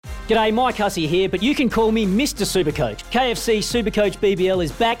G'day, Mike Hussey here, but you can call me Mr. Supercoach. KFC Supercoach BBL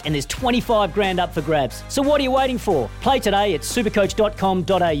is back and there's 25 grand up for grabs. So what are you waiting for? Play today at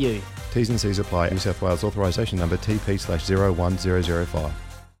supercoach.com.au. T's and C's apply. New South Wales authorisation number TP/01005.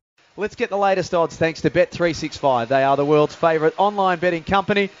 Let's get the latest odds thanks to Bet365. They are the world's favourite online betting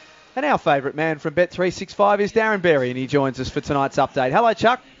company. And our favourite man from Bet365 is Darren Berry, and he joins us for tonight's update. Hello,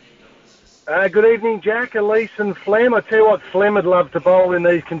 Chuck. Good evening, Jack, Elise and Flem. I tell you what, Flem would love to bowl in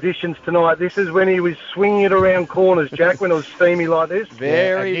these conditions tonight. This is when he was swinging it around corners, Jack, when it was steamy like this.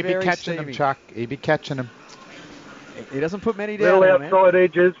 Very he'd be catching steamy. them, Chuck. He'd be catching them. He doesn't put many down. Little outside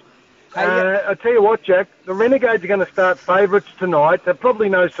edges. Hey, I tell you what, Jack, the Renegades are going to start favourites tonight. They're probably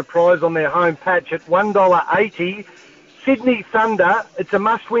no surprise on their home patch at $1.80. Sydney Thunder, it's a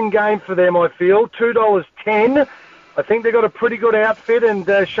must-win game for them, I feel. $2.10. I think they've got a pretty good outfit, and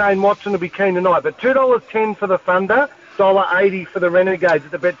Shane Watson will be keen tonight. But $2.10 for the Thunder, $1.80 for the Renegades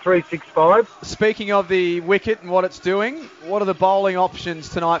at the Bet365. Speaking of the wicket and what it's doing, what are the bowling options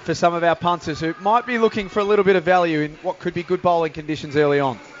tonight for some of our punters who might be looking for a little bit of value in what could be good bowling conditions early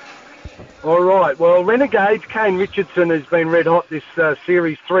on? All right, well, Renegades, Kane Richardson has been red hot this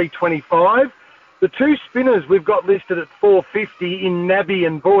series, 325. The two spinners we've got listed at 450 in Nabby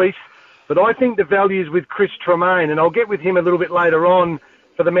and Boyce, but I think the value's with Chris Tremaine, and I'll get with him a little bit later on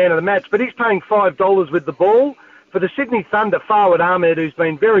for the man of the match, but he's paying $5 with the ball. For the Sydney Thunder, Farwad Ahmed, who's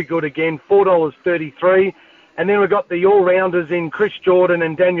been very good again, $4.33, and then we've got the all-rounders in Chris Jordan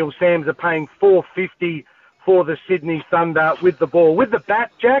and Daniel Sams are paying $4.50 for the Sydney Thunder with the ball. With the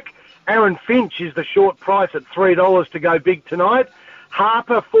bat, Jack, Aaron Finch is the short price at $3 to go big tonight.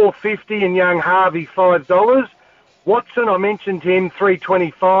 Harper, $4.50, and young Harvey, $5. Watson, I mentioned him,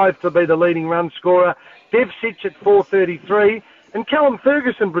 $3.25 to be the leading run scorer. Dev Sitch at $4.33. And Callum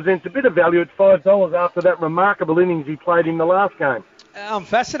Ferguson presents a bit of value at $5 after that remarkable innings he played in the last game. I'm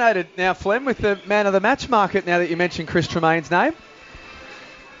fascinated now, Flem, with the man of the match market now that you mentioned Chris Tremaine's name.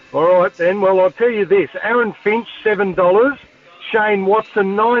 All right, then. Well, I'll tell you this. Aaron Finch, $7. Shane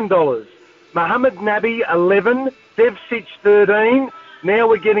Watson, $9. Mohammed Nabi, $11. Dev Sitch, $13. Now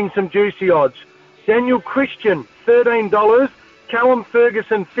we're getting some juicy odds. Daniel Christian, $13. Callum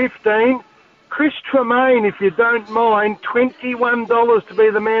Ferguson, $15. Chris Tremaine, if you don't mind, $21 to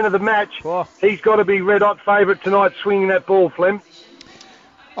be the man of the match. Oh. He's got to be red-hot favourite tonight swinging that ball, Flem.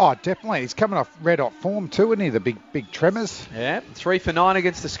 Oh, definitely. He's coming off red-hot form too, isn't he? The big tremors. Yeah, 3 for 9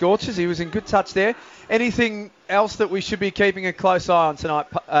 against the Scorchers. He was in good touch there. Anything else that we should be keeping a close eye on tonight,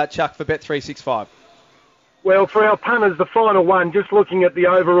 Chuck, for Bet365? Well, for our punters, the final one, just looking at the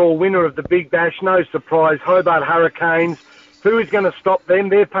overall winner of the Big Bash, no surprise, Hobart Hurricanes. Who is going to stop them?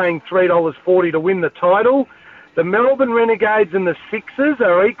 They're paying $3.40 to win the title. The Melbourne Renegades and the Sixers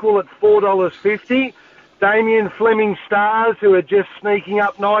are equal at $4.50. Damien Fleming Stars, who are just sneaking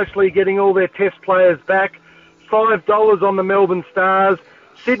up nicely, getting all their test players back, $5 on the Melbourne Stars.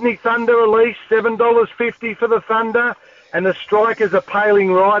 Sydney Thunder, Elise, $7.50 for the Thunder. And the Strikers are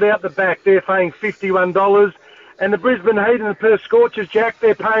paling right out the back. They're paying $51. And the Brisbane Heat and the Perth Scorchers, Jack,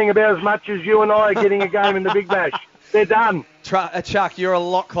 they're paying about as much as you and I are getting a game in the Big Bash. They're done. Chuck, you're a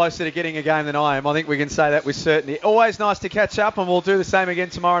lot closer to getting a game than I am. I think we can say that with certainty. Always nice to catch up, and we'll do the same again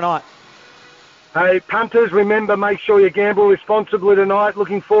tomorrow night. Hey, punters, remember, make sure you gamble responsibly tonight.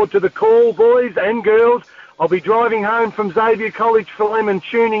 Looking forward to the call, boys and girls. I'll be driving home from Xavier College for them and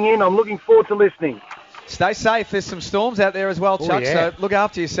tuning in. I'm looking forward to listening. Stay safe. There's some storms out there as well, Chuck, yeah. So look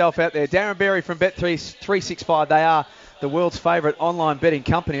after yourself out there. Darren Berry from Bet365. They are the world's favourite online betting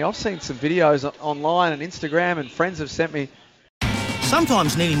company. I've seen some videos online and Instagram, and friends have sent me.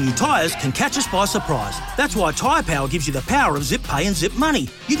 Sometimes needing new tyres can catch us by surprise. That's why Tyre Power gives you the power of Zip Pay and Zip Money.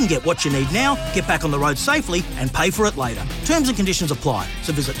 You can get what you need now, get back on the road safely, and pay for it later. Terms and conditions apply.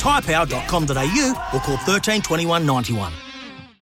 So visit tyrepower.com.au or call 13 21 91.